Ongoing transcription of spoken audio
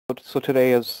So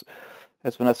today, as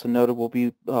Vanessa noted, we'll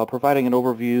be providing an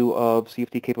overview of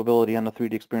CFD capability on the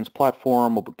 3DExperience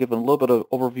platform. We'll give a little bit of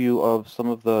overview of some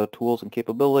of the tools and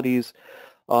capabilities,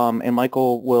 and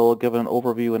Michael will give an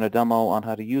overview and a demo on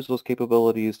how to use those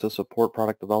capabilities to support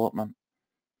product development.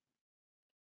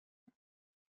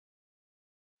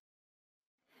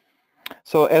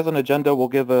 So as an agenda, we'll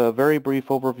give a very brief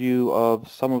overview of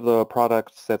some of the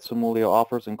products that Simulia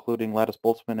offers, including Lattice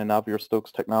Boltzmann and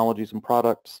Navier-Stokes technologies and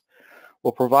products.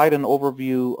 We'll provide an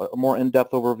overview, a more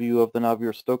in-depth overview of the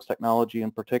Navier-Stokes technology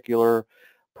in particular,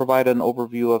 provide an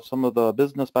overview of some of the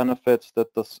business benefits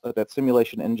that that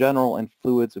simulation in general and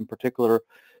fluids in particular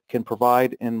can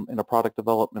provide in a product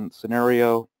development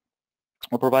scenario.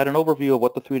 We'll provide an overview of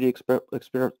what the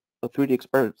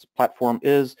 3DExperience platform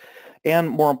is, and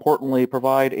more importantly,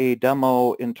 provide a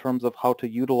demo in terms of how to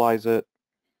utilize it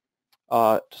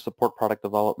to support product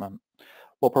development.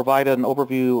 We'll provide an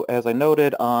overview, as I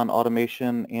noted, on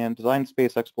automation and design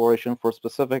space exploration for a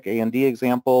specific A&D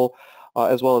example,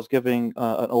 as well as giving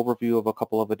an overview of a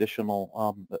couple of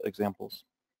additional examples.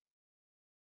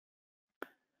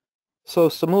 So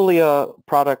Simulia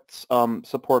products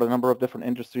support a number of different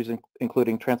industries,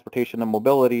 including transportation and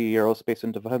mobility, aerospace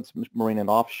and defense, marine and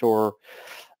offshore,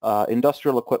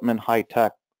 industrial equipment,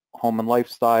 high-tech, home and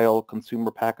lifestyle,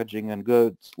 consumer packaging and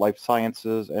goods, life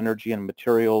sciences, energy and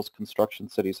materials, construction,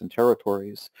 cities and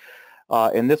territories.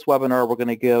 In this webinar, we're going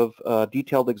to give a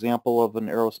detailed example of an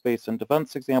aerospace and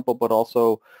defense example, but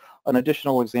also an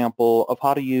additional example of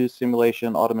how to use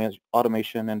simulation,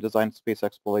 automation, and design space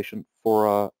exploration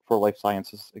for life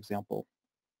sciences example.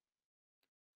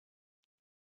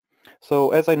 So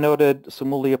as I noted,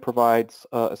 Simulia provides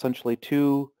essentially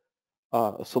two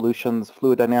solutions: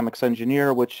 Fluid Dynamics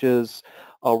Engineer, which is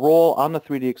a role on the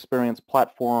 3DExperience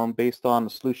platform based on the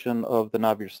solution of the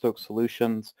Navier-Stokes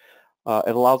solutions.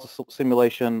 It allows a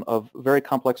simulation of very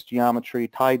complex geometry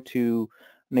tied to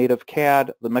native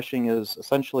CAD. The meshing is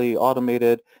essentially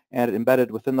automated and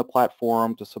embedded within the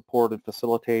platform to support and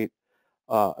facilitate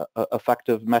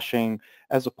effective meshing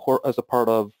as a part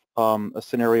of a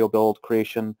scenario build,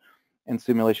 creation, and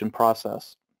simulation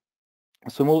process.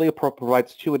 Simulia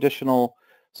provides two additional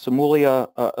Simulia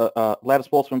Lattice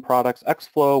Boltzmann products: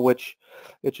 XFlow, which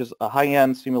is a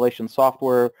high-end simulation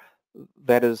software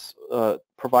that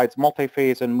provides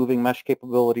multi-phase and moving mesh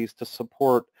capabilities to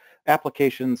support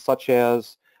applications such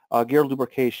as gear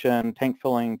lubrication, tank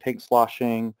filling, tank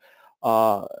sloshing,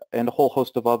 and a whole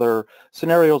host of other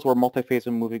scenarios where multi-phase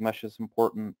and moving mesh is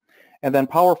important. And then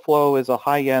PowerFlow is a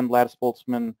high-end Lattice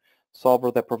Boltzmann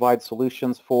solver that provides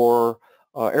solutions for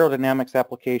aerodynamics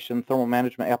application, thermal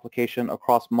management application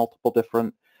across multiple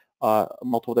different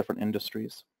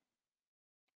industries.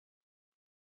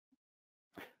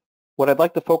 What I'd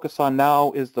like to focus on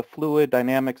now is the Fluid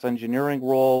Dynamics Engineering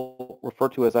role,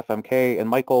 referred to as FMK, and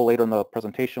Michael later in the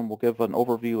presentation will give an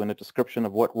overview and a description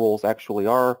of what roles actually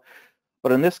are.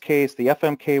 But in this case, the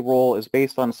FMK role is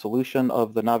based on a solution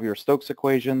of the Navier-Stokes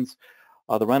equations,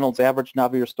 the Reynolds average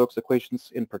Navier-Stokes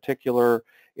equations in particular.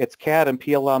 It's CAD and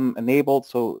PLM enabled,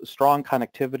 so strong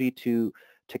connectivity to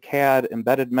CAD,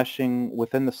 embedded meshing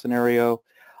within the scenario.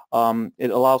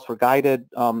 It allows for guided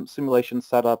simulation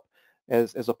setup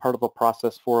as a part of a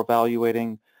process for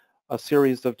evaluating a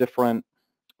series of different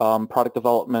product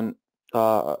development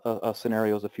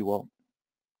scenarios, if you will.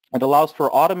 It allows for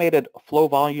automated flow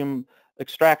volume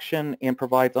extraction and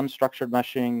provides unstructured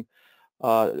meshing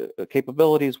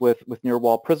capabilities with near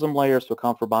wall prism layers to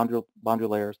account for boundary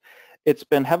layers. It's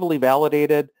been heavily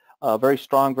validated. A very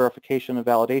strong verification and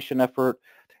validation effort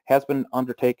has been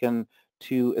undertaken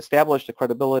to establish the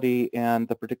credibility and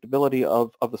the predictability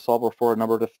of the solver for a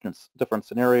number of different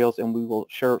scenarios, and we will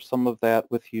share some of that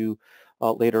with you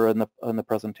later in the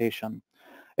presentation.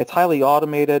 It's highly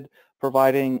automated,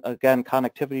 providing, again,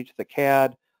 connectivity to the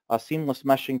CAD, seamless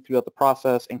meshing throughout the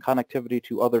process, and connectivity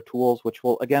to other tools, which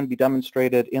will, again, be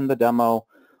demonstrated in the demo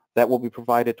that will be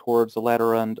provided towards the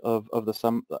latter end of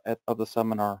the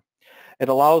seminar. It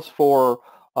allows for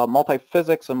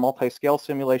multi-physics and multi-scale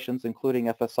simulations, including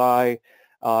FSI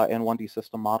and 1D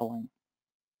system modeling.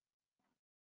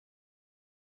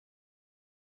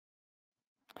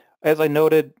 As I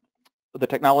noted, the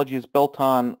technology is built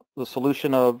on the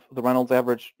solution of the Reynolds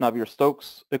average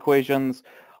Navier-Stokes equations,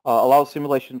 allows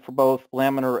simulation for both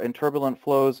laminar and turbulent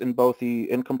flows in both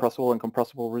the incompressible and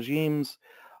compressible regimes,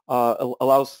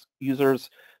 allows users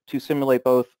to simulate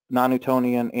both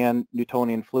non-Newtonian and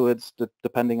Newtonian fluids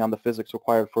depending on the physics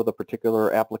required for the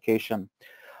particular application.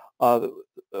 A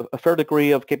fair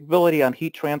degree of capability on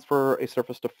heat transfer, a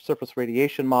surface-to-surface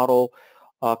radiation model,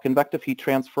 convective heat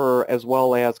transfer, as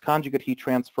well as conjugate heat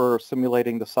transfer,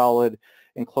 simulating the solid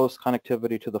in close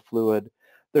connectivity to the fluid.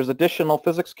 There's additional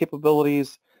physics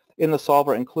capabilities in the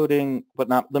solver, including but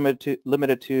not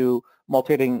limited to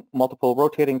multiple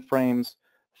rotating frames,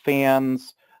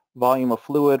 fans, volume of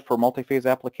fluid for multi-phase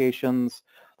applications,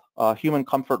 human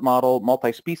comfort model,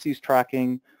 multi-species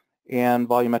tracking, and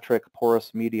volumetric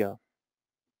porous media.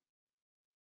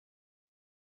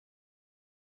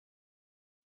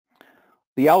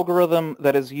 The algorithm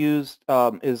that is used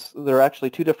there are actually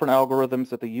two different algorithms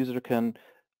that the user can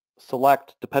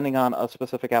select depending on a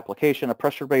specific application: a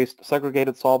pressure-based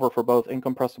segregated solver for both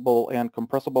incompressible and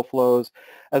compressible flows,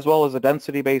 as well as a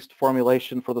density-based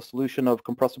formulation for the solution of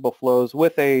compressible flows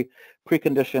with a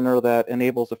preconditioner that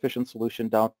enables efficient solution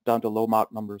down to low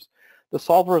Mach numbers. The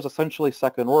solver is essentially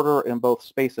second order in both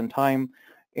space and time,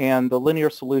 and the linear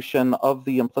solution of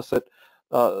the implicit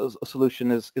solution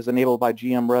is enabled by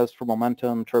GM-res for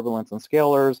momentum, turbulence, and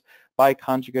scalars, by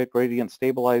conjugate gradient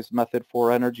stabilized method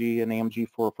for energy, and AMG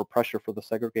for pressure for the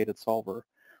segregated solver.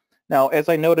 Now, as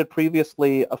I noted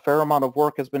previously, a fair amount of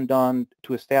work has been done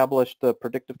to establish the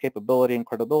predictive capability and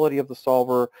credibility of the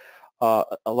solver.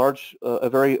 A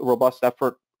very robust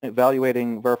effort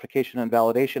evaluating verification and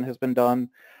validation has been done,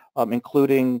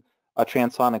 including a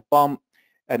transonic bump,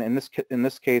 and in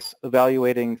this case,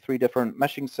 evaluating 3 different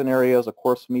meshing scenarios: a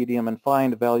coarse, medium, and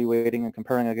fine, evaluating and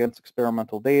comparing against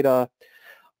experimental data,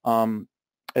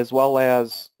 as well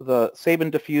as the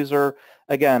Sabin diffuser,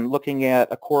 again, looking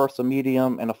at a coarse, a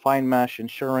medium, and a fine mesh,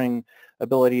 ensuring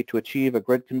ability to achieve a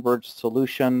grid-converged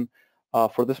solution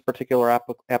for this particular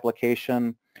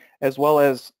application, as well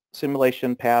as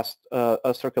simulation past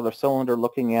a circular cylinder,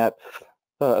 looking at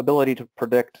the ability to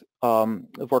predict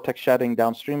vortex shedding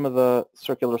downstream of the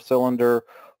circular cylinder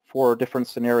for different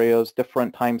scenarios,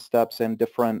 different time steps, and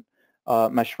different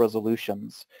mesh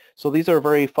resolutions. So these are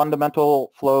very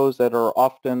fundamental flows that are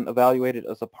often evaluated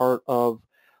as a part of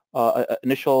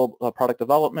initial product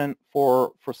development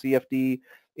for CFD,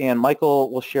 and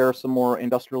Michael will share some more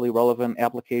industrially relevant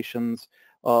applications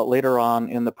later on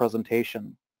in the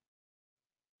presentation.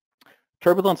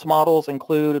 Turbulence models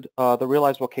include the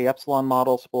realizable K-epsilon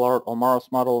model,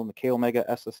 Spilart-Omaros model, and the K-omega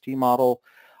SST model.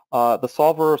 The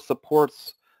solver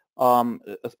supports a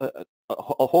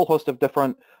whole host of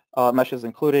different meshes,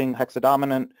 including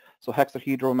hexadominant, so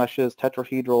hexahedral meshes,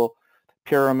 tetrahedral,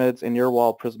 pyramids, and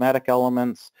near-wall prismatic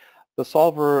elements. The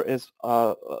solver is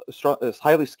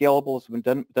highly scalable. It's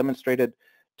been demonstrated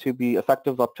to be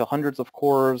effective up to hundreds of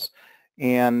cores.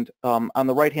 And on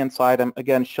the right-hand side, I'm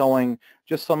again showing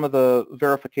just some of the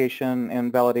verification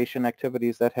and validation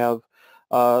activities that have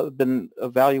been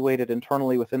evaluated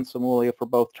internally within Simulia for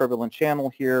both turbulent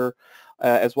channel here,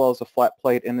 as well as a flat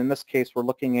plate. And in this case, we're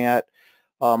looking at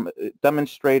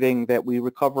demonstrating that we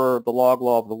recover the log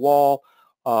law of the wall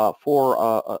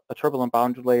for a turbulent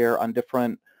boundary layer on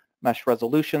different mesh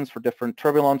resolutions for different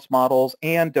turbulence models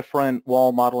and different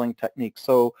wall modeling techniques.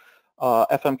 So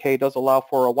FMK does allow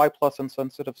for a Y+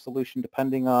 insensitive solution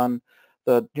depending on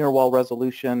the near wall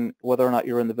resolution, whether or not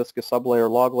you're in the viscous sublayer,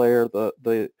 log layer.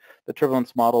 The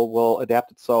turbulence model will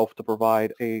adapt itself to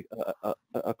provide a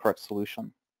correct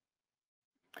solution.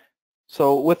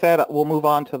 So with that, we'll move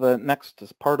on to the next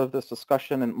part of this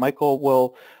discussion, and Michael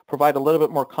will provide a little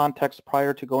bit more context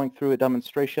prior to going through a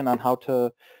demonstration on how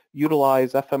to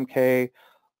utilize FMK,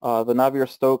 the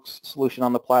Navier-Stokes solution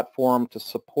on the platform, to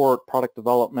support product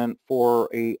development for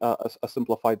a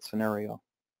simplified scenario.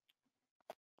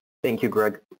 Thank you,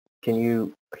 Greg. Can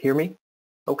you hear me?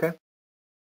 Okay.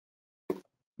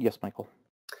 Yes, Michael.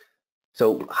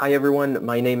 So, hi everyone.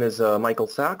 My name is Michael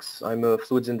Sachs. I'm a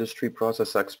fluids industry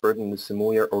process expert in the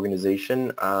Simulia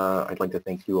organization. I'd like to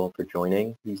thank you all for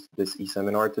joining this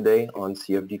e-seminar today on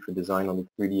CFD for design on the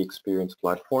 3DExperience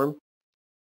platform.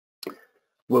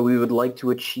 What we would like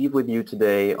to achieve with you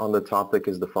today on the topic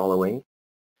is the following.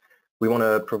 We want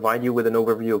to provide you with an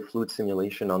overview of fluid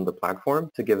simulation on the platform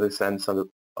to give a sense of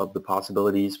the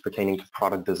possibilities pertaining to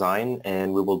product design,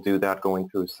 and we will do that going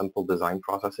through a simple design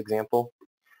process example.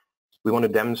 We want to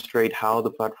demonstrate how the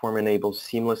platform enables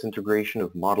seamless integration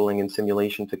of modeling and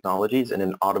simulation technologies in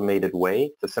an automated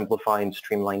way to simplify and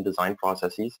streamline design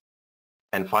processes.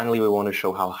 And finally, we want to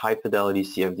show how high-fidelity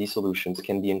CFD solutions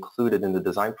can be included in the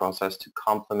design process to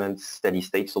complement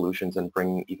steady-state solutions and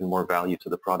bring even more value to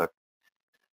the product.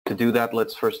 To do that,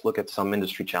 let's first look at some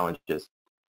industry challenges.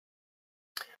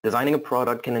 Designing a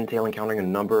product can entail encountering a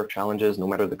number of challenges, no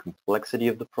matter the complexity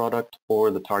of the product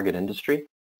or the target industry.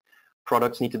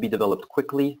 Products need to be developed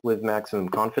quickly with maximum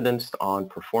confidence on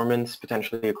performance,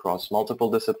 potentially across multiple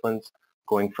disciplines.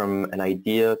 Going from an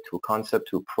idea to a concept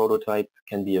to a prototype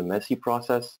can be a messy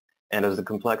process, And as the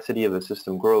complexity of a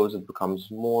system grows, it becomes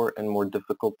more and more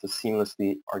difficult to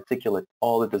seamlessly articulate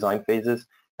all the design phases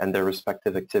and their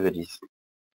respective activities.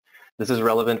 This is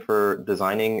relevant for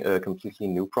designing a completely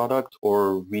new product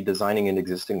or redesigning an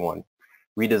existing one.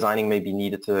 Redesigning may be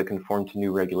needed to conform to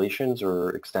new regulations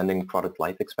or extending product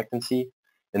life expectancy.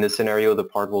 In this scenario, the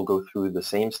part will go through the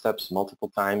same steps multiple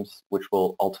times, which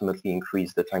will ultimately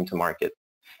increase the time to market.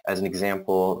 As an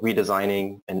example,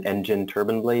 redesigning an engine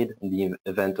turbine blade in the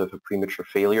event of a premature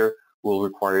failure will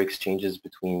require exchanges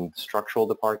between the structural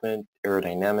department,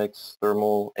 aerodynamics,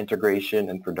 thermal, integration,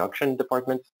 and production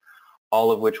departments,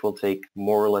 all of which will take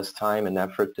more or less time and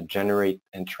effort to generate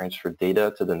and transfer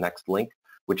data to the next link,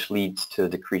 which leads to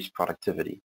decreased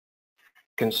productivity.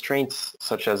 Constraints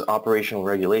such as operational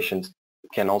regulations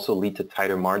can also lead to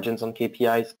tighter margins on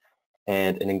KPIs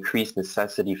and an increased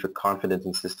necessity for confidence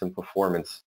in system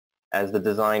performance. As the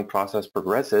design process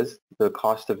progresses, the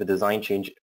cost of a design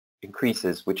change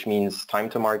increases, which means time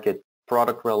to market,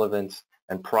 product relevance,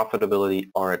 and profitability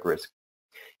are at risk.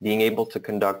 Being able to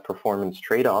conduct performance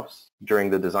trade-offs during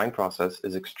the design process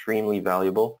is extremely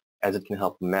valuable, as it can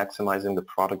help maximizing the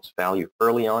product's value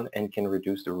early on and can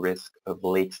reduce the risk of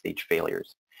late-stage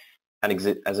failures.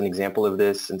 As an example of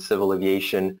this, in civil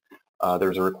aviation,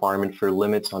 there's a requirement for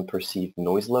limits on perceived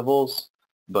noise levels,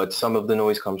 but some of the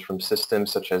noise comes from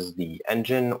systems such as the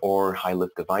engine or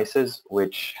high-lift devices,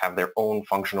 which have their own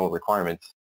functional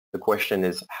requirements. The question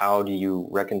is, how do you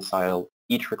reconcile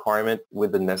each requirement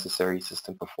with the necessary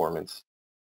system performance?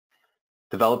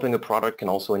 Developing a product can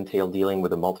also entail dealing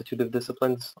with a multitude of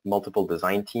disciplines, multiple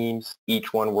design teams,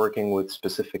 each one working with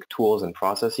specific tools and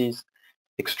processes.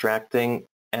 Extracting,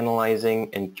 analyzing,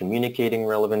 and communicating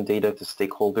relevant data to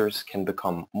stakeholders can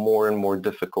become more and more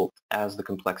difficult as the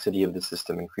complexity of the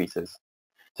system increases.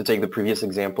 To take the previous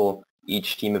example,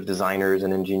 each team of designers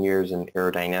and engineers in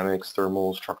aerodynamics,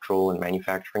 thermal, structural, and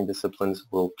manufacturing disciplines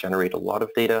will generate a lot of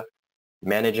data.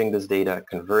 Managing this data,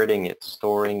 converting it,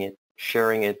 storing it,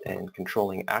 sharing it, and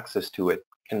controlling access to it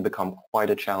can become quite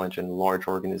a challenge in large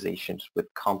organizations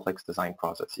with complex design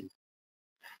processes.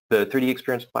 The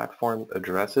 3DExperience platform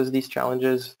addresses these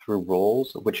challenges through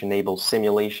roles, which enable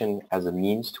simulation as a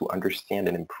means to understand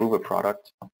and improve a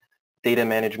product. Data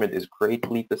management is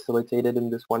greatly facilitated in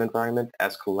this one environment,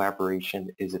 as collaboration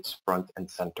is its front and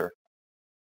center.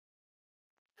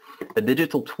 A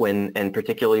digital twin, and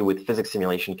particularly with physics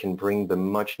simulation, can bring the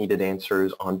much needed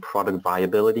answers on product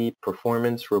viability,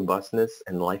 performance, robustness,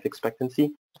 and life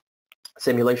expectancy.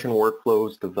 Simulation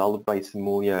workflows developed by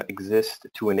Simulia exist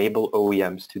to enable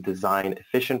OEMs to design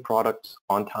efficient products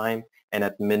on time and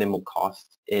at minimal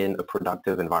costs in a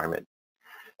productive environment.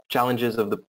 Challenges of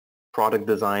the product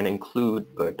design include,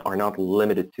 but are not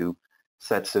limited to,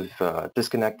 sets of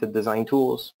disconnected design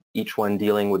tools, each one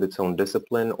dealing with its own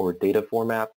discipline or data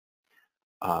format.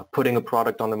 Putting a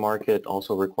product on the market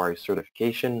also requires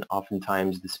certification.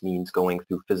 Oftentimes this means going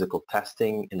through physical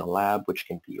testing in a lab, which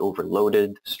can be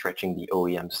overloaded, stretching the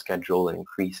OEM schedule and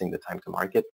increasing the time to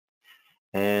market.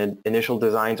 And initial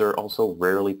designs are also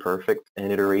rarely perfect,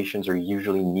 and iterations are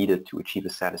usually needed to achieve a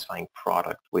satisfying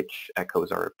product, which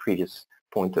echoes our previous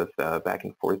point of back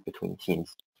and forth between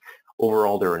teams.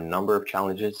 Overall, there are a number of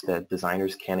challenges that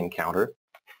designers can encounter,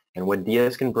 and what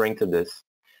DS can bring to this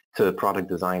to product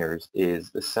designers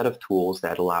is a set of tools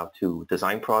that allow to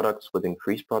design products with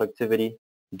increased productivity,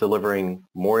 delivering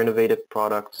more innovative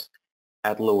products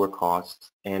at lower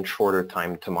costs and shorter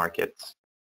time to markets.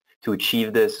 To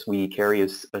achieve this, we carry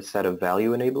a set of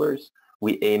value enablers.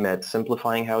 We aim at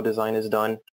simplifying how design is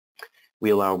done.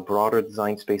 We allow broader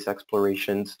design space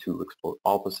explorations to explore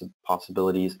all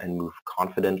possibilities and move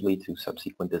confidently to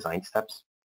subsequent design steps.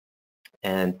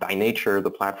 And by nature,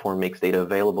 the platform makes data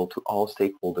available to all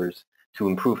stakeholders to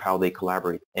improve how they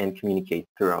collaborate and communicate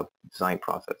throughout the design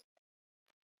process.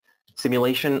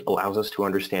 Simulation allows us to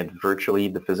understand virtually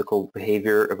the physical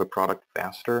behavior of a product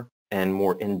faster and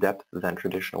more in-depth than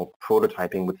traditional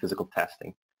prototyping with physical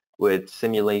testing. With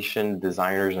simulation,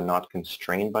 designers are not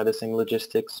constrained by the same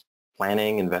logistics,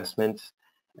 planning, investments,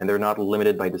 and they're not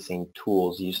limited by the same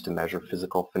tools used to measure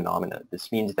physical phenomena.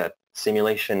 This means that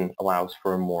simulation allows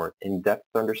for a more in-depth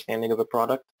understanding of a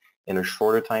product in a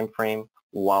shorter time frame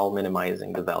while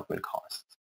minimizing development costs.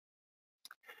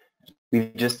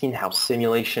 We've just seen how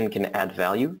simulation can add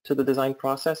value to the design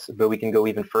process, but we can go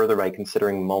even further by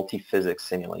considering multi-physics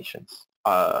simulations,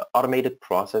 automated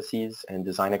processes, and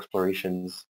design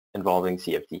explorations involving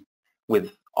CFD.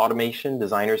 With automation,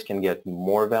 designers can get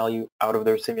more value out of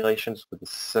their simulations with a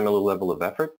similar level of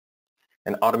effort.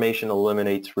 And automation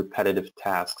eliminates repetitive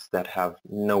tasks that have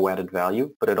no added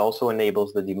value, but it also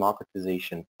enables the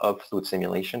democratization of fluid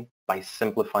simulation by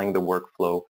simplifying the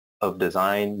workflow of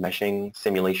design, meshing,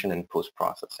 simulation, and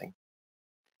post-processing.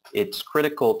 It's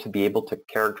critical to be able to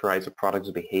characterize a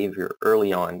product's behavior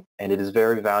early on, and it is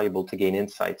very valuable to gain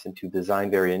insights into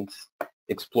design variants,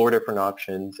 explore different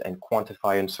options, and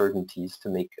quantify uncertainties to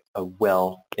make a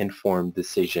well-informed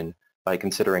decision by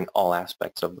considering all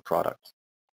aspects of the product.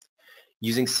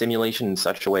 Using simulation in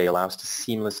such a way allows to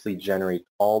seamlessly generate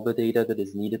all the data that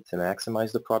is needed to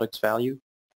maximize the product's value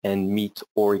and meet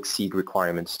or exceed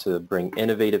requirements to bring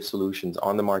innovative solutions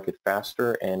on the market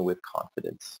faster and with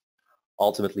confidence.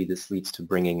 Ultimately, this leads to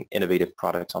bringing innovative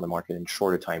products on the market in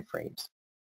shorter time frames.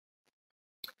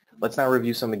 Let's now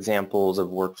review some examples of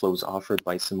workflows offered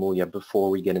by Simulia before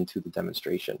we get into the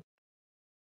demonstration.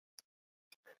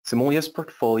 Simulia's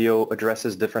portfolio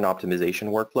addresses different optimization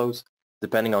workflows.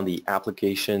 Depending on the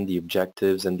application, the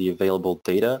objectives, and the available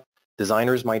data,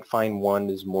 designers might find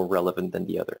one is more relevant than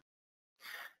the other.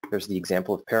 There's the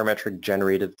example of parametric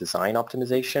generative design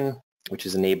optimization, which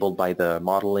is enabled by the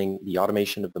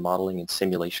automation of the modeling and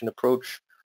simulation approach,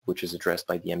 which is addressed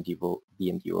by the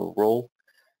MDO role.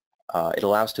 It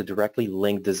allows to directly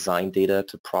link design data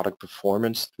to product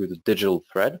performance through the digital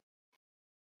thread.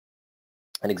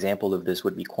 An example of this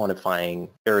would be quantifying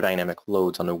aerodynamic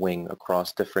loads on a wing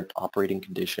across different operating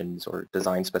conditions or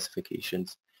design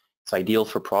specifications. It's ideal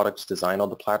for products designed on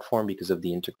the platform because of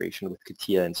the integration with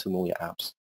CATIA and Simulia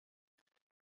apps.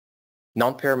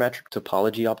 Non-parametric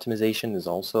topology optimization is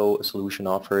also a solution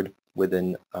offered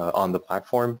on the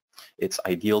platform. It's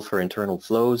ideal for internal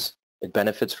flows. It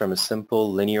benefits from a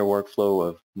simple linear workflow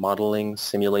of modeling,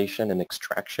 simulation, and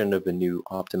extraction of a new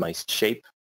optimized shape.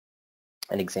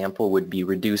 An example would be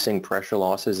reducing pressure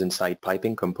losses inside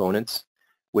piping components,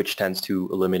 which tends to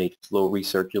eliminate flow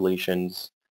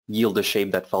recirculations, yield a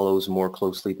shape that follows more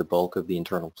closely the bulk of the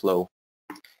internal flow.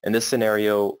 In this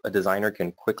scenario, a designer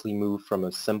can quickly move from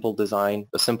a simple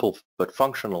but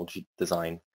functional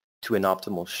design to an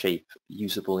optimal shape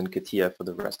usable in CATIA for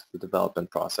the rest of the development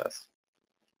process.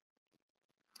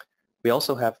 We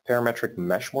also have parametric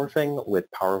mesh morphing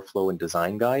with power flow and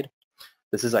design guide.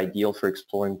 This is ideal for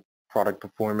exploring product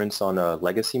performance on a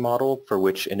legacy model for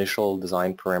which initial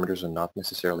design parameters are not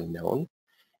necessarily known.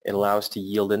 It allows to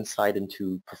yield insight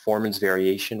into performance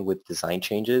variation with design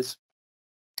changes.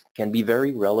 Can be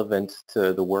very relevant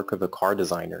to the work of a car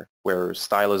designer, where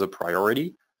style is a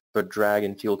priority, but drag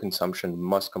and fuel consumption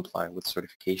must comply with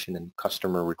certification and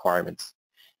customer requirements.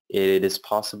 It is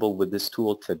possible with this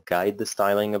tool to guide the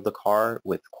styling of the car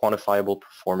with quantifiable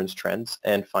performance trends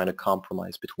and find a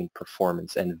compromise between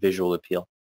performance and visual appeal.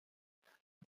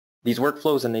 These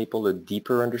workflows enable a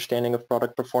deeper understanding of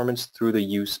product performance through the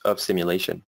use of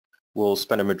simulation. We'll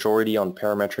spend a majority on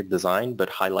parametric design, but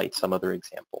highlight some other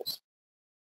examples.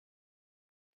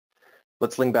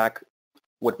 Let's link back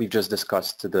what we've just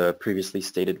discussed to the previously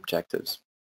stated objectives.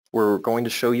 We're going to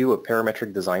show you a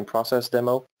parametric design process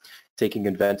demo, taking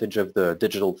advantage of the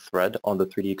digital thread on the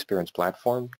 3DExperience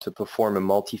platform to perform a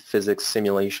multi-physics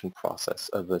simulation process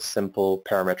of a simple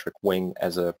parametric wing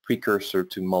as a precursor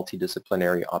to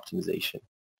multidisciplinary optimization.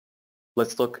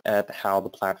 Let's look at how the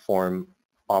platform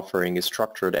offering is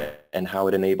structured and how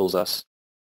it enables us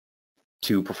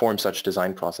to perform such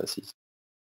design processes.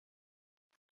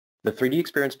 The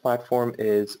 3DExperience platform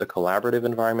is a collaborative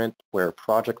environment where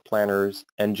project planners,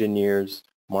 engineers,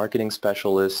 marketing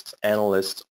specialists,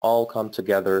 analysts all come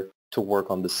together to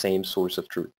work on the same source of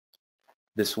truth.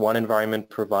 This one environment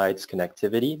provides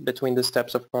connectivity between the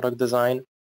steps of product design,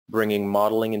 bringing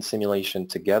modeling and simulation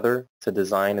together to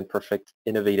design and perfect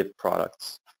innovative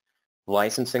products. The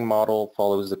licensing model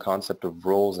follows the concept of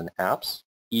roles and apps.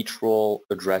 Each role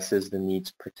addresses the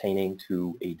needs pertaining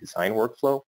to a design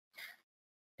workflow,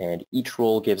 and each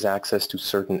role gives access to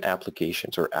certain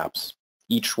applications or apps,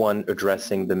 each one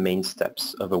addressing the main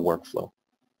steps of a workflow.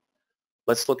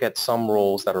 Let's look at some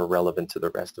roles that are relevant to the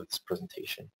rest of this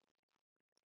presentation.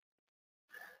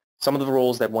 Some of the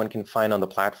roles that one can find on the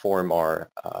platform are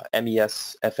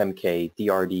MES, FMK,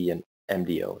 DRD, and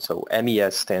MDO. So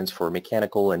MES stands for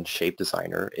Mechanical and Shape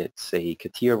Designer. It's a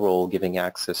CATIA role giving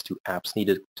access to apps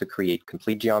needed to create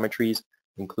complete geometries,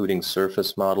 including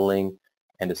surface modeling,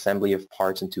 and assembly of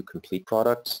parts into complete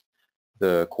products.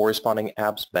 The corresponding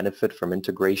apps benefit from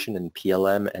integration in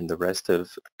PLM and the rest of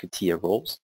CATIA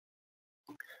roles.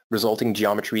 Resulting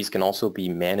geometries can also be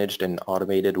managed and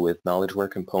automated with knowledgeware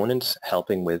components,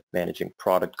 helping with managing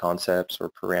product concepts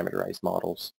or parameterized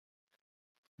models.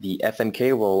 The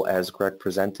FMK role, as Greg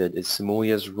presented, is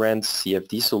Simulia's REN's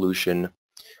CFD solution,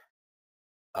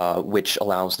 which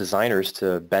allows designers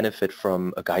to benefit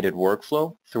from a guided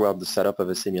workflow throughout the setup of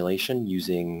a simulation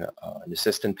using an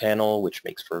assistant panel, which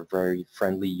makes for a very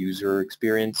friendly user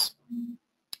experience.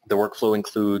 The workflow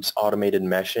includes automated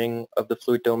meshing of the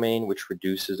fluid domain, which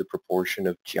reduces the proportion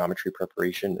of geometry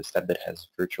preparation, a step that has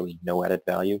virtually no added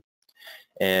value.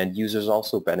 And users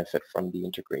also benefit from the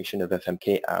integration of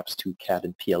FMK apps to CAD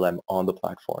and PLM on the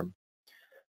platform.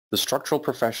 The Structural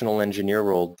Professional Engineer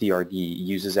role, DRD,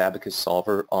 uses Abacus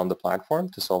Solver on the platform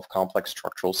to solve complex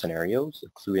structural scenarios,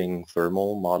 including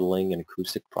thermal, modeling, and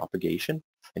acoustic propagation,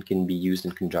 and can be used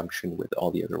in conjunction with all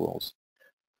the other roles.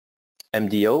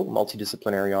 MDO,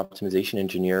 Multidisciplinary Optimization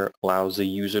Engineer, allows a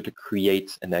user to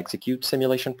create and execute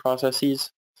simulation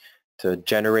processes, to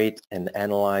generate and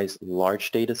analyze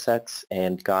large data sets,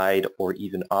 and guide or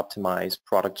even optimize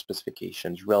product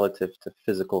specifications relative to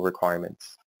physical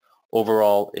requirements.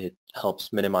 Overall, it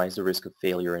helps minimize the risk of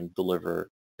failure and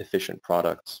deliver efficient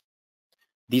products.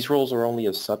 These roles are only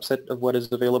a subset of what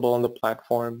is available on the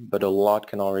platform, but a lot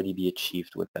can already be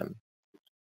achieved with them.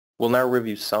 We'll now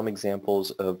review some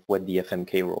examples of what the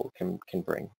FMK role can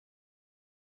bring.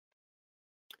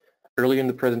 Earlier in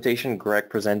the presentation,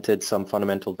 Greg presented some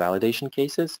fundamental validation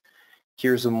cases.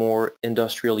 Here's a more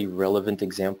industrially relevant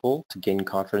example to gain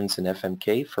confidence in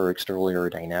FMK for external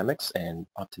aerodynamics and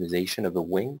optimization of a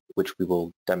wing, which we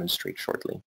will demonstrate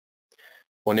shortly.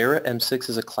 Onera M6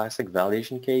 is a classic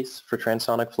validation case for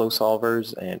transonic flow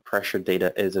solvers, and pressure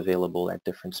data is available at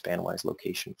different span-wise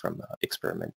locations from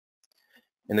experiment.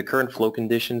 In the current flow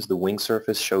conditions, the wing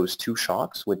surface shows two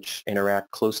shocks which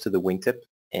interact close to the wingtip,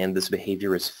 and this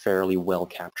behavior is fairly well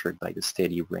captured by the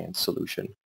steady RAND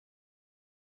solution.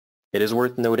 It is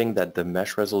worth noting that the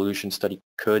mesh resolution study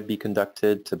could be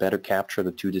conducted to better capture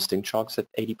the two distinct shocks at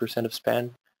 80% of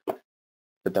span,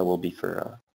 but that will be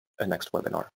for a next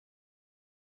webinar.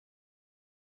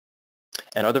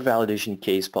 Another validation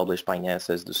case published by NASA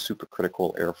is the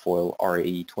supercritical airfoil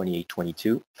RAE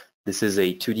 2822. This is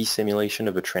a 2D simulation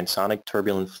of a transonic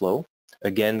turbulent flow,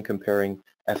 again comparing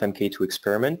FMK to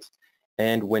experiment,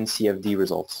 and WinCFD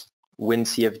results.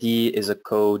 WinCFD is an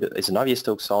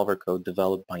Navier-Stokes solver code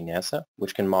developed by NASA,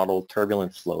 which can model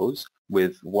turbulent flows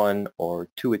with one or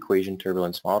two equation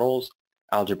turbulence models,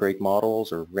 algebraic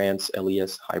models, or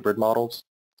RANS-LES hybrid models.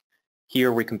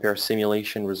 Here we compare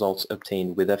simulation results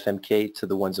obtained with FMK to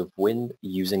the ones of Win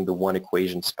using the one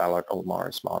equation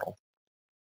Spallard-Olmaris model.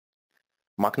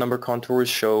 Mach number contours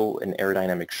show an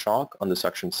aerodynamic shock on the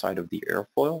suction side of the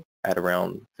airfoil at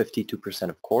around 52%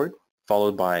 of chord,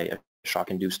 followed by a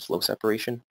shock-induced flow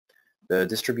separation. The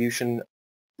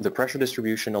pressure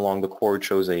distribution along the chord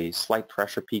shows a slight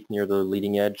pressure peak near the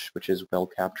leading edge, which is well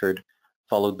captured,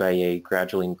 followed by a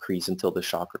gradual increase until the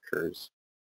shock occurs.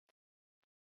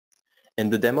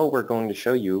 In the demo we're going to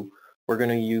show you, we're going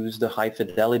to use the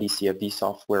high-fidelity CFD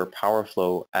software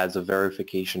PowerFlow as a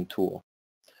verification tool.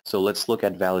 So let's look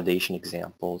at validation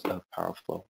examples of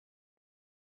PowerFlow.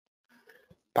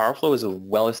 PowerFlow is a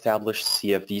well-established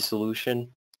CFD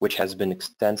solution which has been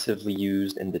extensively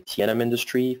used in the T&M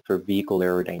industry for vehicle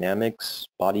aerodynamics,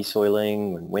 body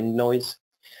soiling, and wind noise.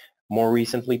 More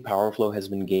recently, PowerFlow has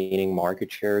been gaining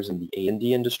market shares in the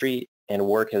A&D industry, and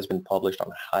work has been published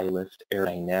on high-lift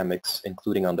aerodynamics,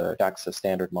 including on the JAXA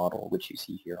standard model, which you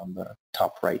see here on the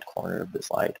top right corner of the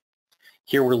slide.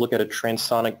 Here we look at a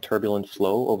transonic turbulent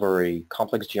flow over a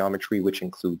complex geometry which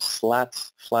includes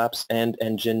slats, flaps, and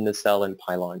engine, nacelle, and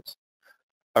pylons.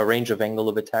 A range of angle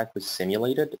of attack was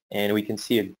simulated, and we can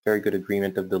see a very good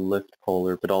agreement of the lift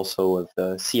polar, but also of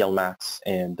the CL max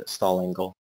and stall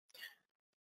angle.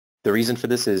 The reason for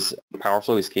this is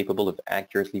PowerFlow is capable of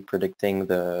accurately predicting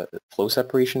the flow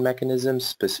separation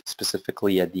mechanisms,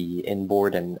 specifically at the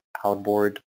inboard and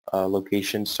outboard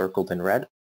locations circled in red,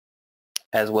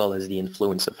 as well as the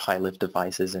influence of high-lift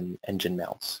devices and engine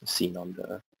mounts seen on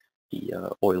the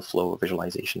oil flow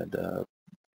visualization at the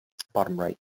bottom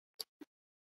right.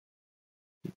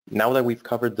 Now that we've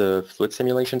covered the fluid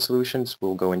simulation solutions,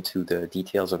 we'll go into the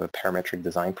details of a parametric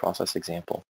design process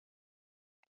example.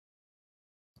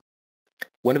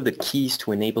 One of the keys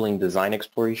to enabling design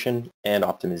exploration and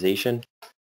optimization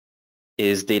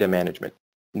is data management.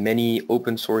 Many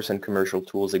open source and commercial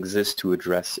tools exist to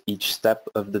address each step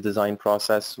of the design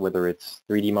process, whether it's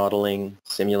 3D modeling,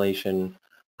 simulation,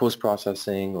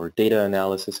 post-processing, or data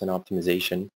analysis and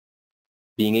optimization.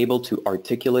 Being able to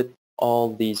articulate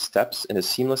all these steps in a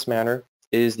seamless manner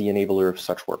is the enabler of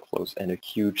such workflows and a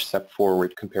huge step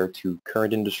forward compared to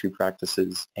current industry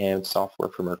practices and software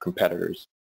from our competitors.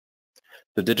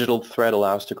 The digital thread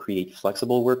allows to create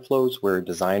flexible workflows where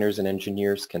designers and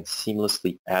engineers can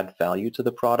seamlessly add value to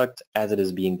the product as it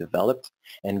is being developed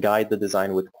and guide the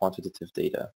design with quantitative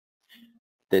data.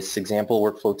 This example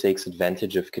workflow takes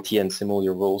advantage of CATIA and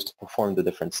Simulia roles to perform the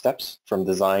different steps from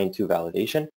design to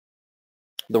validation.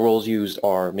 The roles used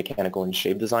are mechanical and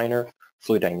shape designer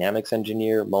fluid dynamics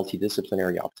engineer,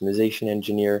 multidisciplinary optimization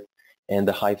engineer, and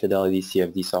the high-fidelity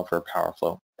CFD software power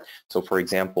flow. So for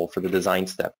example, for the design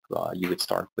step, you would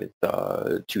start with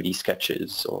 2D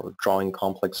sketches or drawing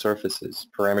complex surfaces,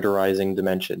 parameterizing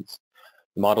dimensions.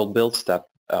 The model build step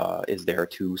is there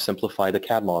to simplify the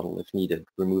CAD model if needed,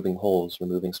 removing holes,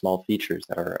 removing small features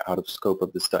that are out of scope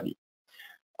of the study.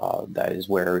 That is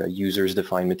where users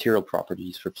define material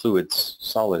properties for fluids,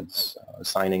 solids,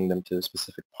 assigning them to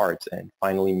specific parts, and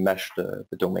finally mesh the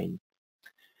domain.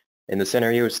 In the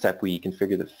scenario step, we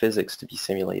configure the physics to be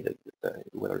simulated,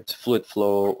 whether it's fluid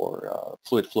flow or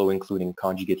fluid flow including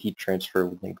conjugate heat transfer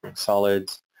with lingering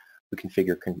solids. We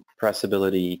configure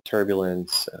compressibility,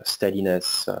 turbulence,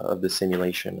 steadiness of the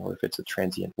simulation, or if it's a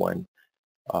transient one.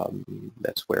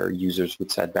 That's where users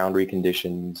would set boundary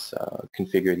conditions,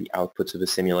 configure the outputs of a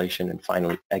simulation, and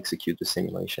finally execute the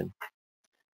simulation.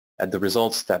 At the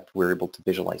results step, we're able to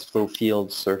visualize flow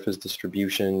fields, surface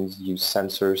distributions, use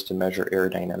sensors to measure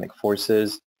aerodynamic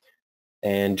forces,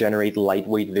 and generate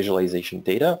lightweight visualization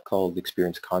data called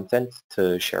experience content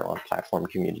to share on platform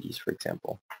communities, for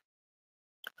example.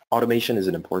 Automation is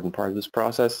an important part of this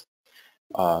process.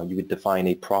 You would define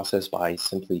a process by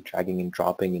simply dragging and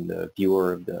dropping in the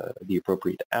viewer of the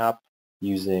appropriate app,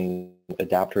 using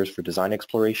adapters for design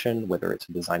exploration, whether it's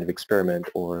a design of experiment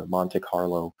or Monte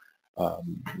Carlo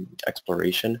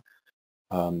exploration,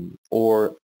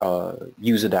 or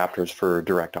use adapters for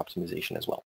direct optimization as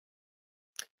well.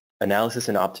 Analysis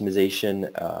and optimization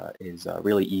is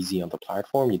really easy on the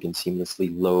platform. You can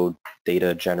seamlessly load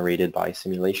data generated by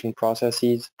simulation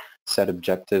processes, set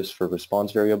objectives for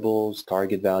response variables,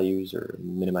 target values, or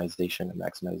minimization and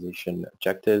maximization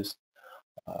objectives,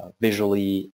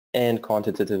 visually and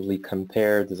quantitatively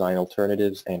compare design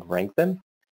alternatives and rank them,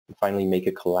 and finally make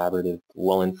a collaborative,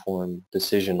 well-informed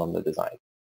decision on the design.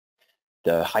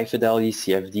 The high-fidelity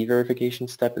CFD verification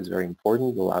step is very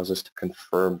important. It allows us to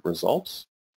confirm results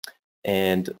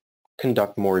and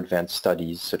conduct more advanced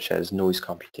studies such as noise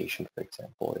computation, for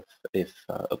example, if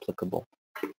applicable.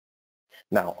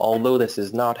 Now, although this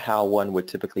is not how one would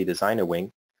typically design a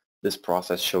wing, this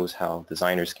process shows how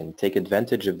designers can take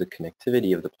advantage of the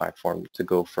connectivity of the platform to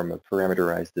go from a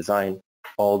parameterized design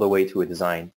all the way to a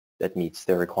design that meets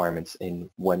their requirements in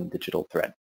one digital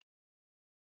thread.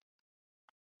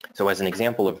 So as an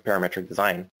example of parametric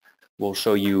design, we'll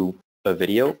show you a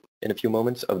video in a few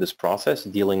moments of this process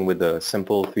dealing with a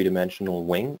simple three-dimensional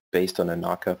wing based on a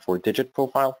NACA 4-digit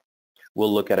profile.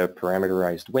 We'll look at a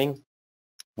parameterized wing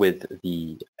with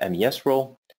the MES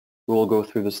role. We will go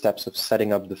through the steps of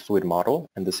setting up the fluid model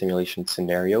and the simulation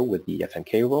scenario with the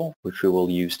FMK role, which we will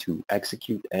use to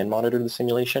execute and monitor the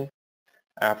simulation.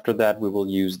 After that, we will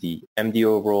use the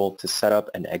MDO role to set up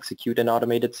and execute an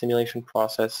automated simulation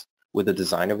process with the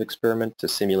design of experiment to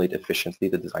simulate efficiently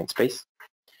the design space.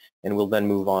 And we'll then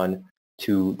move on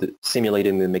to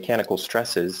simulating the mechanical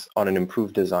stresses on an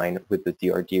improved design with the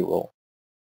DRD role.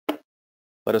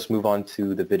 Let us move on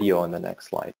to the video on the next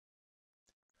slide.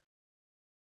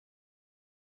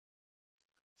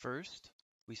 First,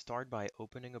 we start by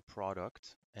opening a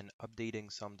product and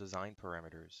updating some design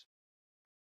parameters.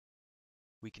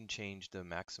 We can change the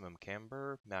maximum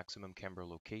camber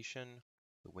location,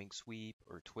 the wing sweep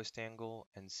or twist angle,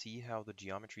 and see how the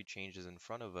geometry changes in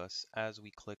front of us as we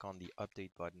click on the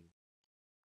Update button.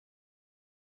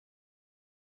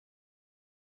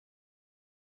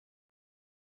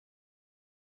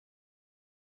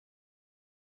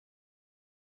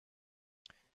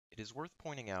 It is worth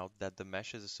pointing out that the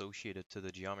meshes associated to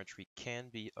the geometry can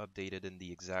be updated in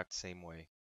the exact same way.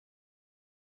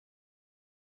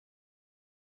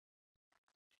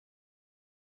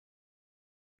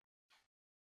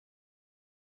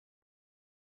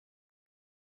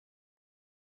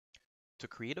 To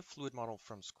create a fluid model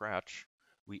from scratch,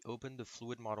 we open the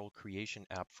Fluid Model Creation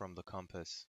app from the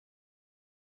Compass.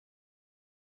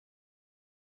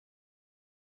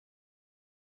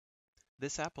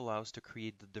 This app allows to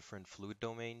create the different fluid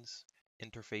domains,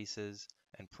 interfaces,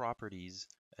 and properties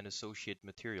and associate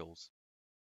materials.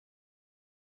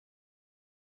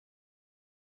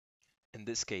 In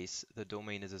this case, the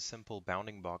domain is a simple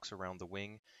bounding box around the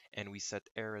wing, and we set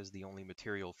air as the only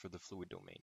material for the fluid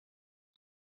domain.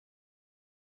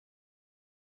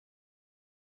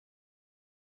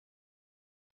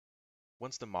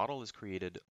 Once the model is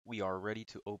created, we are ready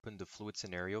to open the Fluid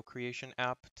Scenario Creation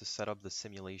app to set up the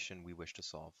simulation we wish to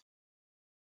solve.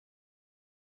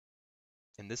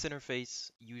 In this interface,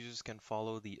 users can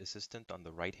follow the assistant on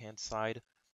the right-hand side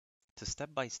to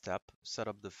step-by-step set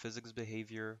up the physics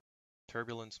behavior,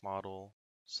 turbulence model,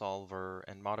 solver,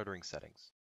 and monitoring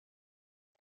settings.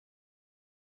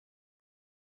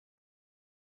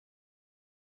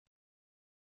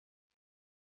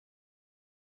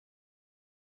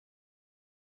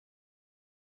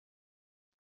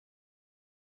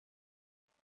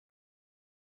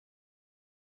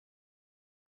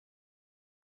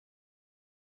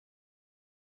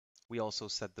 We also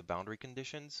set the boundary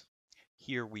conditions.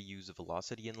 Here we use a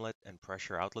velocity inlet and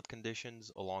pressure outlet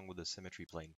conditions along with the symmetry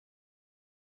plane.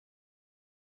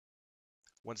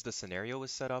 Once the scenario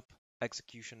is set up,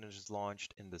 execution is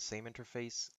launched in the same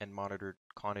interface and monitored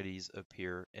quantities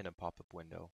appear in a pop-up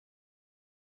window.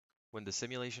 When the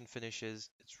simulation finishes,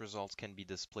 its results can be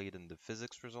displayed in the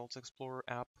Physics Results Explorer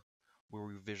app, where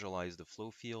we visualize the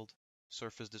flow field,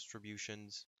 surface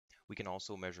distributions. We can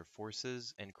also measure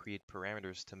forces and create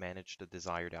parameters to manage the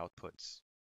desired outputs.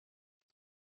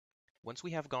 Once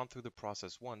we have gone through the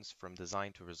process once from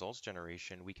design to results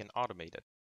generation, we can automate it.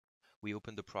 We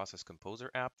open the Process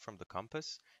Composer app from the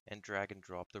compass and drag and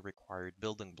drop the required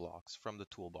building blocks from the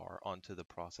toolbar onto the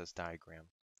process diagram.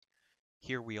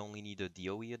 Here we only need a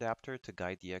DOE adapter to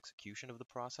guide the execution of the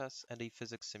process and a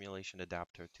physics simulation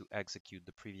adapter to execute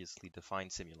the previously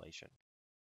defined simulation.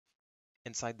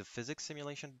 Inside the physics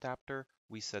simulation adapter,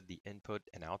 we set the input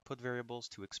and output variables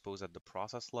to expose at the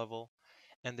process level,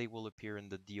 and they will appear in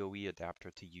the DOE adapter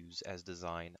to use as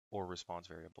design or response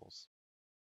variables.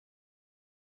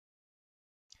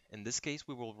 In this case,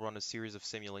 we will run a series of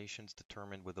simulations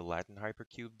determined with the Latin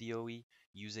hypercube DOE,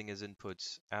 using as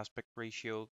inputs aspect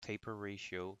ratio, taper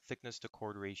ratio, thickness to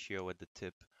chord ratio at the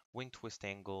tip, wing twist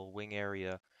angle, wing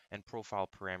area, and profile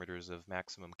parameters of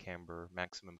maximum camber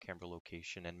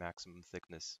location, and maximum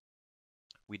thickness.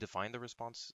 We define the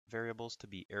response variables to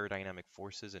be aerodynamic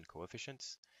forces and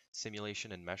coefficients,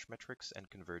 simulation and mesh metrics, and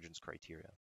convergence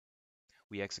criteria.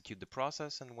 We execute the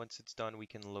process, and once it's done, we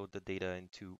can load the data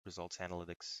into Results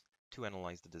Analytics to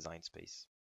analyze the design space.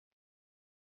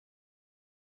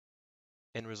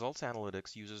 In Results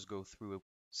Analytics, users go through a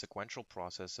sequential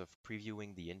process of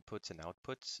previewing the inputs and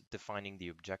outputs, defining the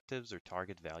objectives or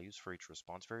target values for each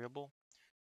response variable.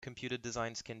 Computed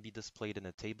designs can be displayed in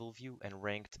a table view and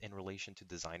ranked in relation to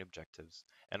design objectives.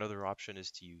 Another option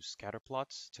is to use scatter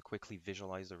plots to quickly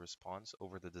visualize the response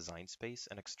over the design space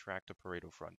and extract a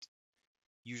Pareto front.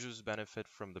 Users benefit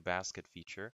from the basket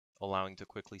feature, allowing to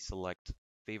quickly select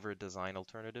favorite design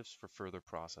alternatives for further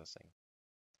processing.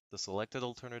 The selected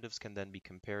alternatives can then be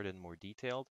compared in more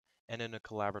detail and in a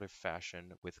collaborative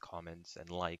fashion with comments and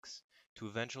likes to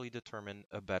eventually determine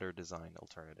a better design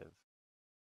alternative.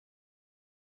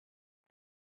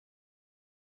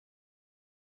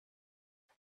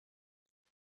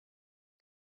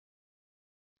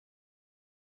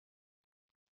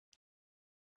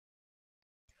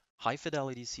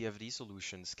 High-fidelity CFD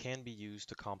solutions can be used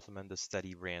to complement the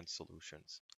steady RAND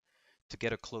solutions, to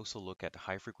get a closer look at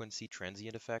high-frequency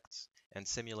transient effects and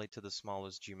simulate to the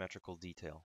smallest geometrical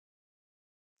detail.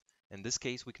 In this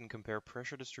case, we can compare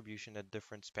pressure distribution at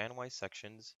different span-wise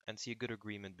sections and see a good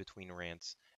agreement between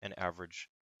RANTs and average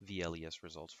VLES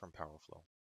results from PowerFlow.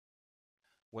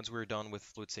 Once we're done with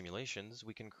fluid simulations,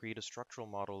 we can create a structural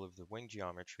model of the wing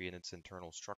geometry and its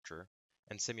internal structure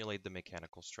and simulate the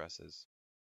mechanical stresses.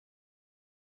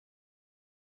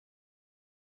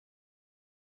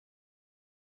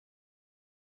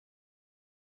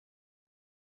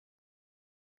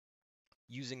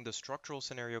 Using the Structural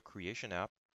Scenario Creation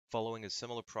app, following a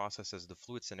similar process as the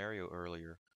fluid scenario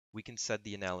earlier, we can set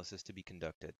the analysis to be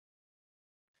conducted.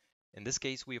 In this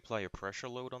case, we apply a pressure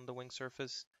load on the wing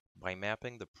surface by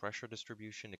mapping the pressure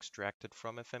distribution extracted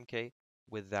from FMK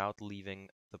without leaving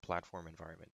the platform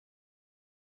environment.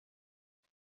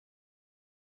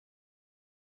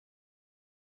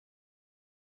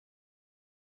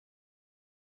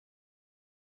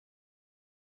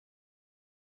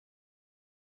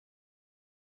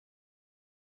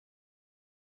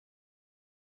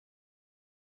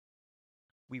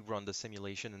 We run the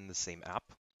simulation in the same app,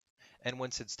 and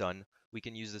once it's done, we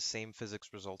can use the same Physics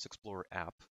Results Explorer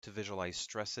app to visualize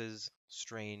stresses,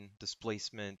 strain,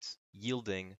 displacement,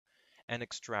 yielding, and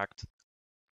extract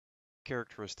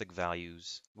characteristic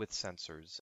values with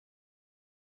sensors.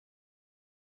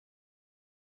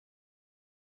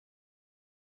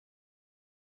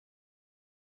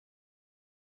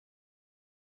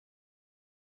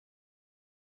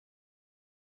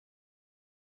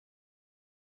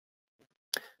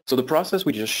 So the process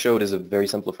we just showed is a very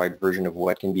simplified version of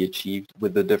what can be achieved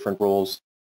with the different roles.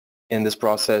 In this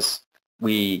process,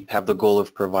 we have the goal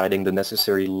of providing the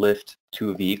necessary lift to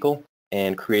a vehicle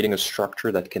and creating a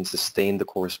structure that can sustain the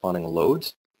corresponding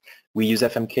loads. We use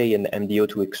FMK and MDO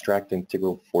to extract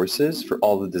integral forces for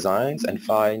all the designs and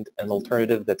find an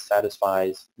alternative that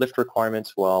satisfies lift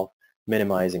requirements while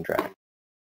minimizing drag.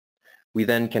 We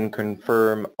then can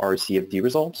confirm our CFD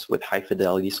results with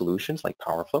high-fidelity solutions like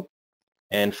PowerFlow,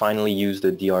 and finally use the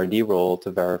DRD role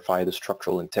to verify the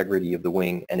structural integrity of the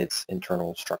wing and its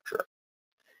internal structure.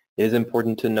 It is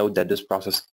important to note that this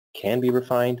process can be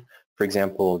refined For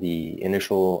example, the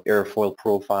initial airfoil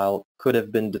profile could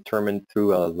have been determined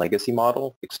through a legacy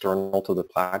model external to the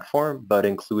platform, but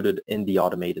included in the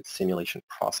automated simulation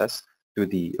process through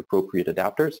the appropriate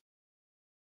adapters.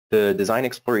 The design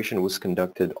exploration was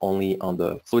conducted only on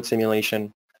the fluid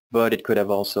simulation, but it could have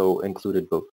also included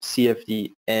both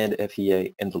CFD and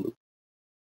FEA in the loop.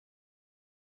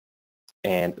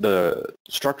 And the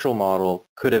structural model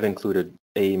could have included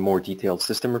a more detailed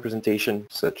system representation,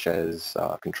 such as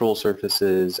control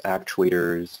surfaces,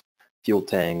 actuators, fuel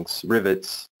tanks,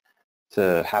 rivets,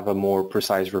 to have a more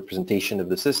precise representation of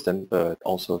the system, but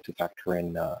also to factor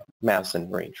in mass and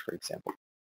range, for example.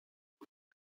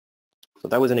 So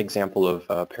that was an example of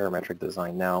parametric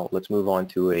design. Now let's move on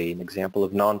to an example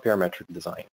of non-parametric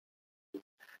design.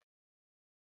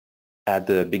 At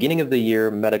the beginning of the year,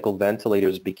 medical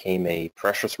ventilators became a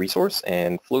precious resource,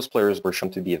 and flow splitters were shown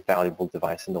to be a valuable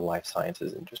device in the life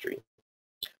sciences industry.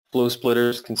 Flow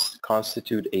splitters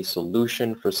constitute a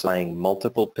solution for supplying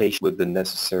multiple patients with the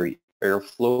necessary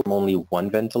airflow from only one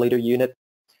ventilator unit.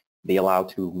 They allow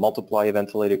to multiply a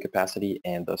ventilator capacity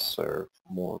and thus serve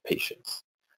more patients.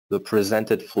 The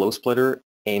presented flow splitter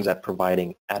aims at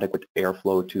providing adequate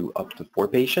airflow to up to 4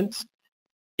 patients.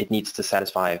 It needs to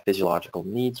satisfy physiological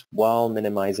needs while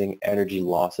minimizing energy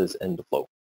losses in the flow.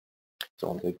 So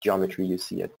on the geometry you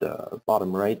see at the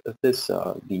bottom right of this,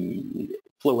 the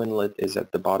flow inlet is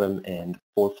at the bottom and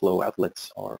 4 flow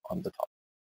outlets are on the top.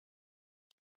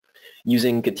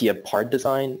 Using CATIA part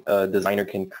design, a designer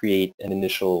can create an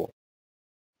initial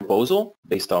proposal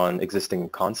based on existing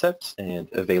concepts and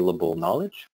available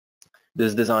knowledge.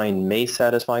 This design may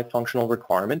satisfy functional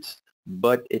requirements,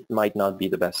 but it might not be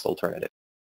the best alternative.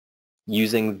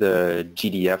 Using the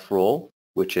GDF role,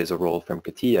 which is a role from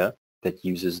CATIA that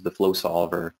uses the flow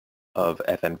solver of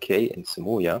FMK and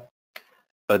Simulia,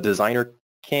 a designer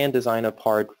can design a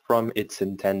part from its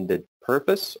intended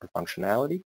purpose or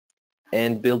functionality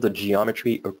and build the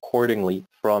geometry accordingly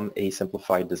from a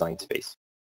simplified design space,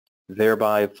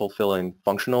 thereby fulfilling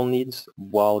functional needs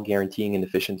while guaranteeing an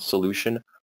efficient solution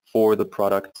for the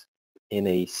product in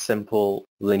a simple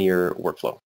linear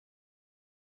workflow.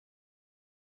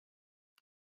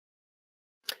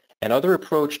 Another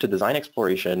approach to design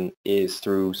exploration is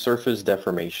through surface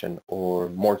deformation or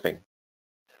morphing.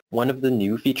 One of the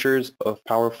new features of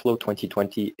PowerFlow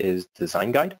 2020 is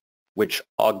Design Guide, which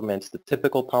augments the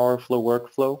typical PowerFlow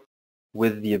workflow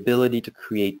with the ability to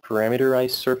create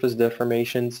parameterized surface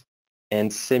deformations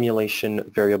and simulation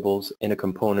variables in a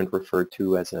component referred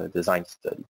to as a design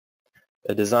study.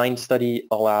 A design study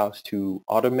allows to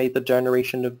automate the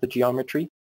generation of the geometry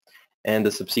and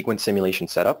the subsequent simulation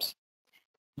setups.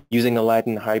 Using a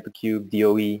Latin hypercube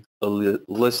DOE, a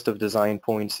list of design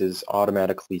points is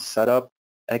automatically set up,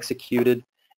 executed,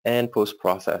 and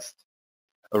post-processed.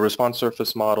 A response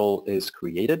surface model is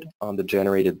created on the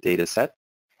generated data set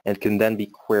and can then be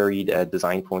queried at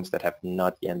design points that have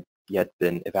not yet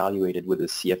been evaluated with a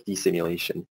CFD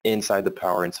simulation inside the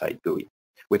Power Insight GUI,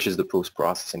 which is the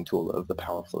post-processing tool of the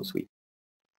PowerFlow suite.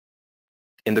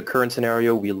 In the current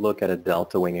scenario, we look at a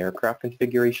delta wing aircraft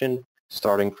configuration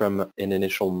starting from an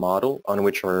initial model on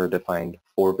which are defined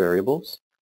 4 variables.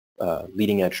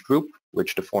 Leading edge droop,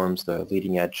 which deforms the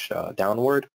leading edge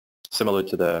downward, similar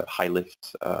to the high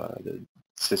lift the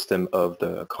system of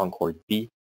the Concorde B.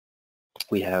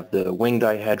 We have the wing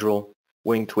dihedral,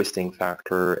 wing twisting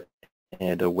factor,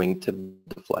 and a wingtip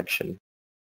deflection.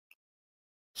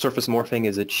 Surface morphing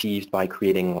is achieved by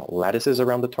creating lattices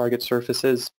around the target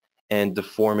surfaces and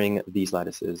deforming these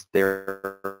lattices,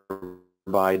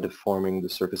 thereby deforming the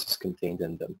surfaces contained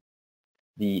in them.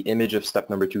 The image of step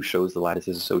number 2 shows the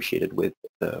lattices associated with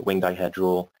the wing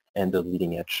dihedral and the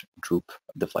leading edge droop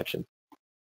deflection.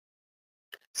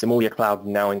 Simulia Cloud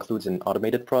now includes an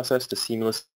automated process to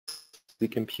seamlessly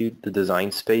compute the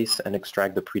design space and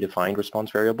extract the predefined response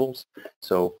variables.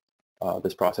 So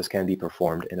this process can be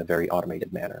performed in a very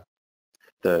automated manner.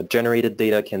 The generated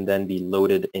data can then be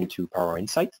loaded into Power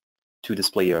Insight to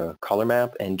display a color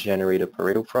map and generate a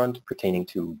Pareto front pertaining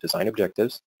to design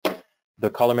objectives. The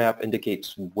color map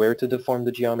indicates where to deform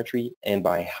the geometry and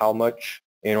by how much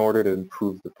in order to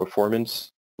improve the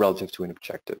performance relative to an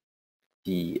objective.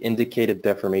 The indicated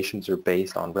deformations are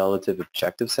based on relative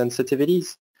objective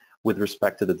sensitivities with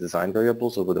respect to the design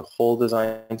variables over the whole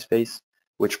design space,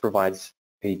 which provides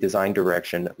a design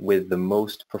direction with the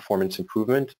most performance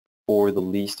improvement or the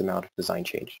least amount of design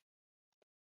change.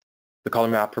 The color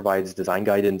map provides design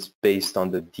guidance based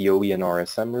on the DOE and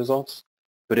RSM results,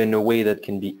 but in a way that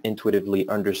can be intuitively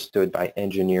understood by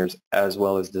engineers as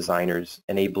well as designers,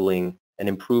 enabling an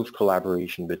improved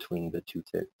collaboration between the two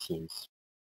teams.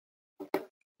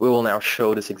 We will now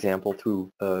show this example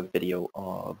through a video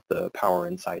of the Power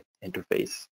Insight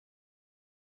interface.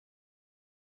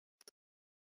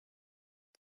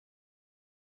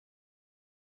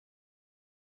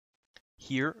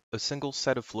 Here, a single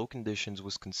set of flow conditions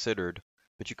was considered,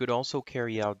 but you could also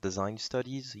carry out design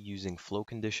studies using flow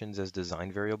conditions as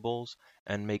design variables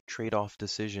and make trade-off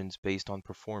decisions based on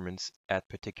performance at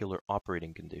particular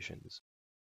operating conditions.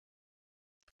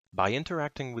 By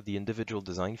interacting with the individual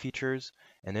design features,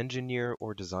 an engineer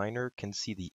or designer can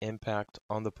see the impact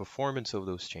on the performance of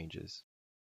those changes.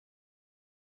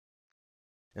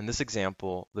 In this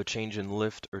example, the change in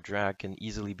lift or drag can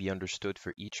easily be understood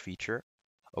for each feature,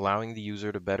 allowing the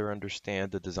user to better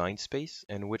understand the design space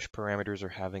and which parameters are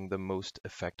having the most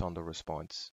effect on the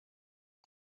response.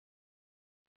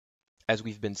 As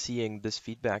we've been seeing, this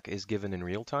feedback is given in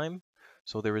real time,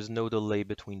 so there is no delay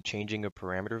between changing a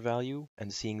parameter value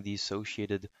and seeing the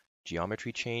associated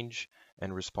geometry change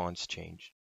and response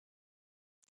change.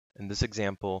 In this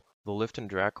example, the lift and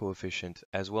drag coefficient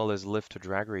as well as lift to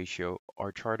drag ratio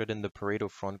are charted in the Pareto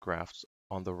front graphs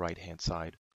on the right-hand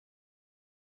side.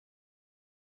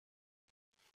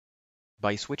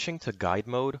 By switching to guide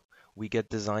mode, we get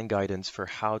design guidance for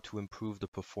how to improve the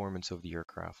performance of the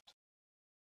aircraft.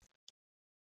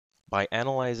 By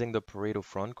analyzing the Pareto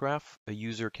front graph, a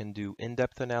user can do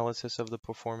in-depth analysis of the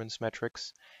performance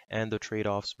metrics and the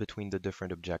trade-offs between the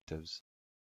different objectives.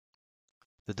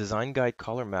 The design guide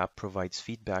color map provides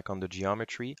feedback on the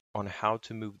geometry on how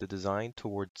to move the design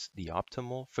towards the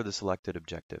optimal for the selected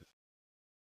objective.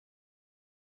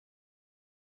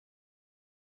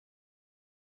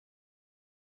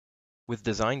 With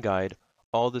Design Guide,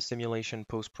 all the simulation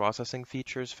post-processing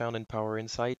features found in Power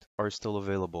Insight are still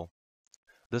available.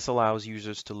 This allows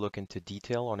users to look into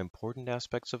detail on important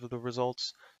aspects of the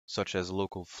results, such as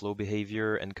local flow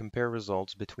behavior, and compare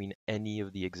results between any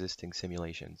of the existing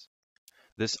simulations.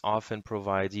 This often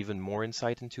provides even more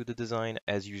insight into the design,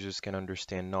 as users can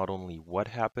understand not only what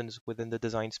happens within the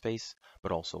design space,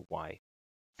 but also why.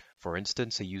 For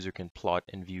instance, a user can plot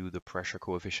and view the pressure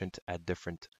coefficient at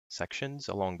different sections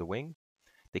along the wing.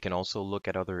 They can also look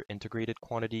at other integrated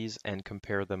quantities and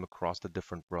compare them across the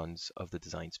different runs of the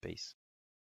design space.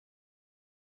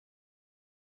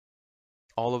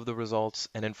 All of the results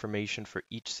and information for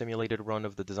each simulated run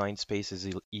of the design space is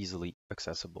easily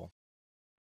accessible.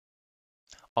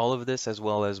 All of this, as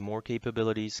well as more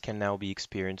capabilities, can now be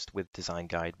experienced with Design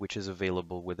Guide, which is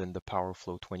available within the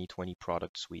PowerFlow 2020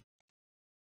 product suite.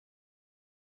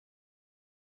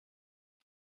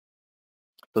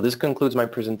 So this concludes my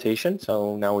presentation.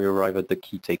 So now we arrive at the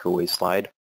key takeaway slide.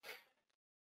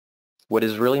 What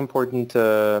is really important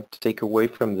to take away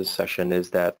from this session is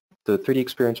that the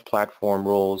 3DExperience platform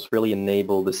roles really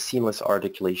enable the seamless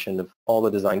articulation of all the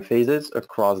design phases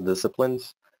across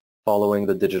disciplines following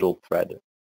the digital thread.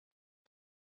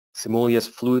 Simulia's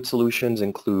fluid solutions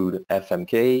include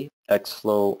FMK,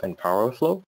 Xflow, and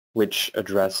PowerFlow, which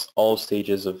address all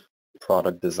stages of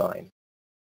product design.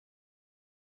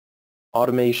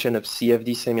 Automation of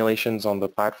CFD simulations on the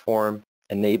platform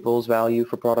enables value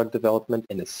for product development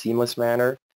in a seamless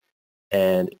manner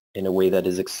and in a way that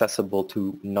is accessible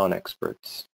to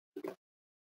non-experts.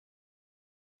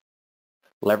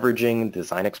 Leveraging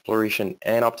design exploration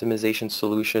and optimization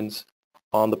solutions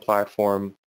on the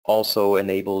platform also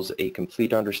enables a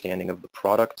complete understanding of the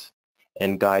product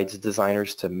and guides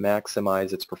designers to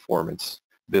maximize its performance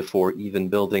before even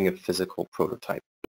building a physical prototype.